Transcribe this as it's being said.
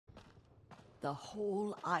The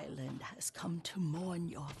whole island has come to mourn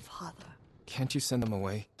your father. Can't you send them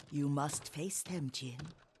away? You must face them, Jin.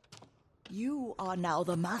 You are now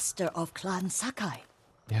the master of Clan Sakai.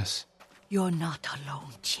 Yes. You're not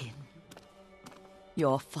alone, Jin.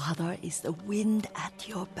 Your father is the wind at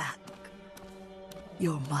your back.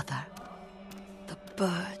 Your mother, the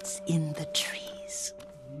birds in the trees.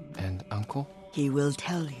 And Uncle? He will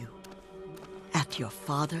tell you at your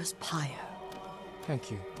father's pyre.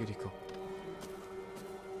 Thank you, Yuriko.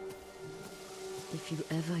 If you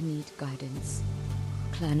ever need guidance,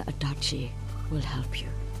 Clan Adachi will help you.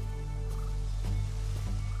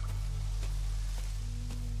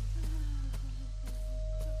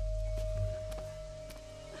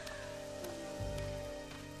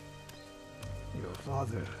 Your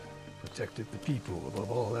father protected the people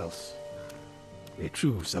above all else. A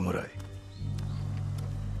true samurai.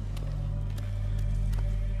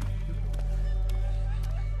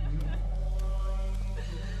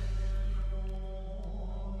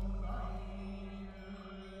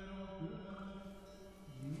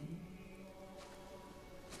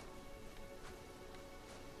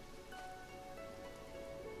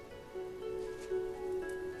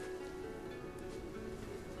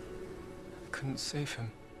 Couldn't save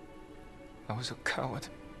him. I was a coward.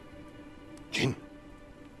 Jin,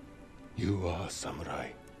 you are a samurai.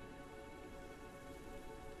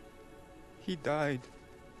 He died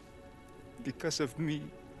because of me.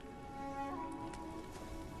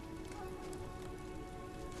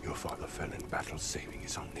 Your father fell in battle saving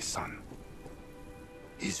his only son.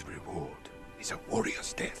 His reward is a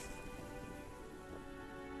warrior's death.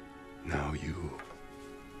 Now you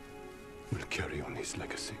will carry on his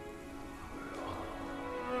legacy.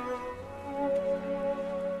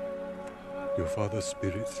 Your father's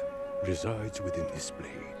spirit resides within his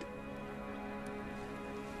blade.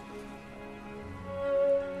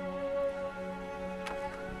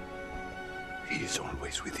 He is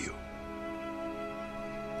always with you.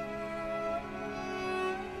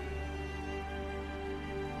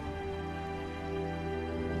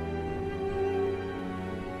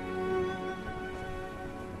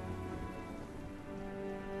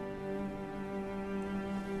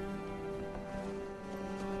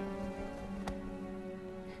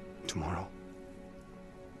 Tomorrow,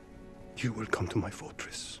 you will come to my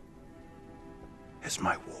fortress as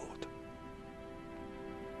my ward.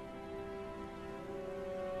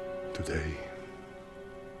 Today,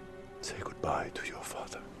 say goodbye to your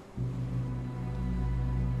father.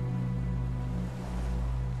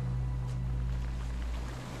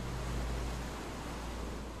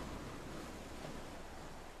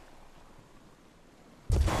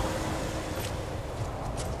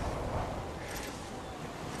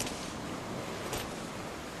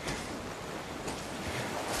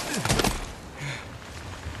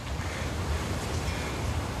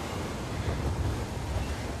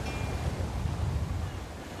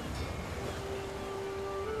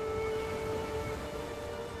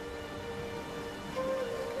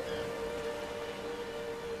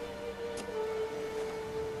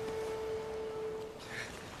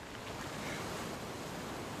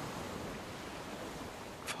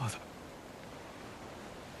 Father,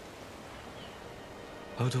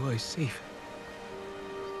 how do I save him?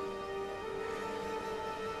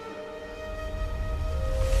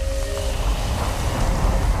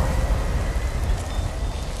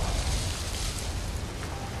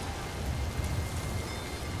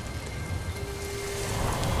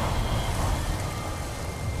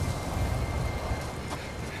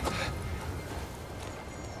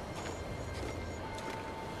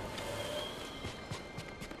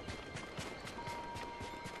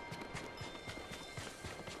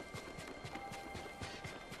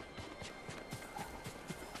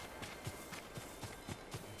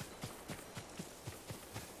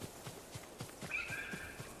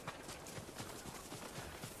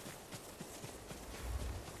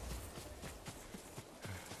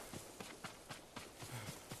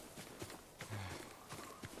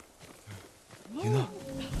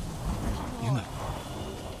 Yuna.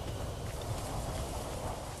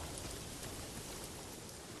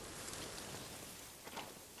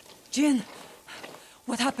 Jin!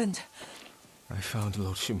 What happened? I found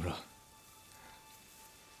Lord Shimura.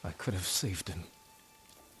 I could have saved him,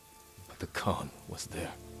 but the Khan was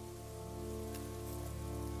there.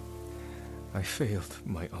 I failed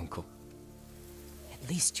my uncle. At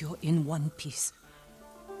least you're in one piece.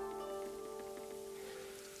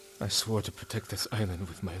 I swore to protect this island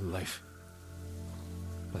with my life.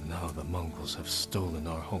 But now the Mongols have stolen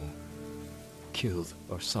our home, killed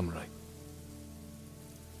our samurai.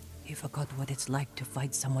 You forgot what it's like to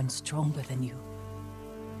fight someone stronger than you.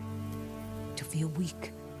 to feel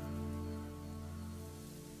weak.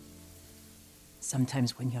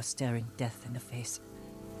 Sometimes when you're staring death in the face,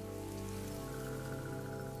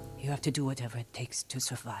 you have to do whatever it takes to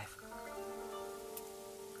survive.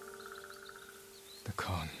 The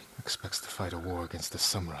Khan expects to fight a war against the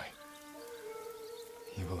samurai.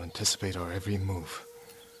 He will anticipate our every move,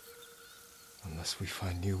 unless we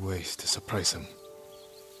find new ways to surprise him.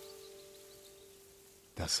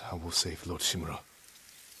 That's how we'll save Lord Shimura,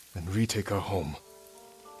 and retake our home.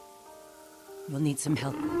 We'll need some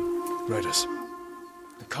help. Riders,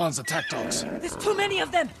 the Khan's attack dogs. There's too many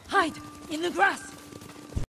of them! Hide! In the grass!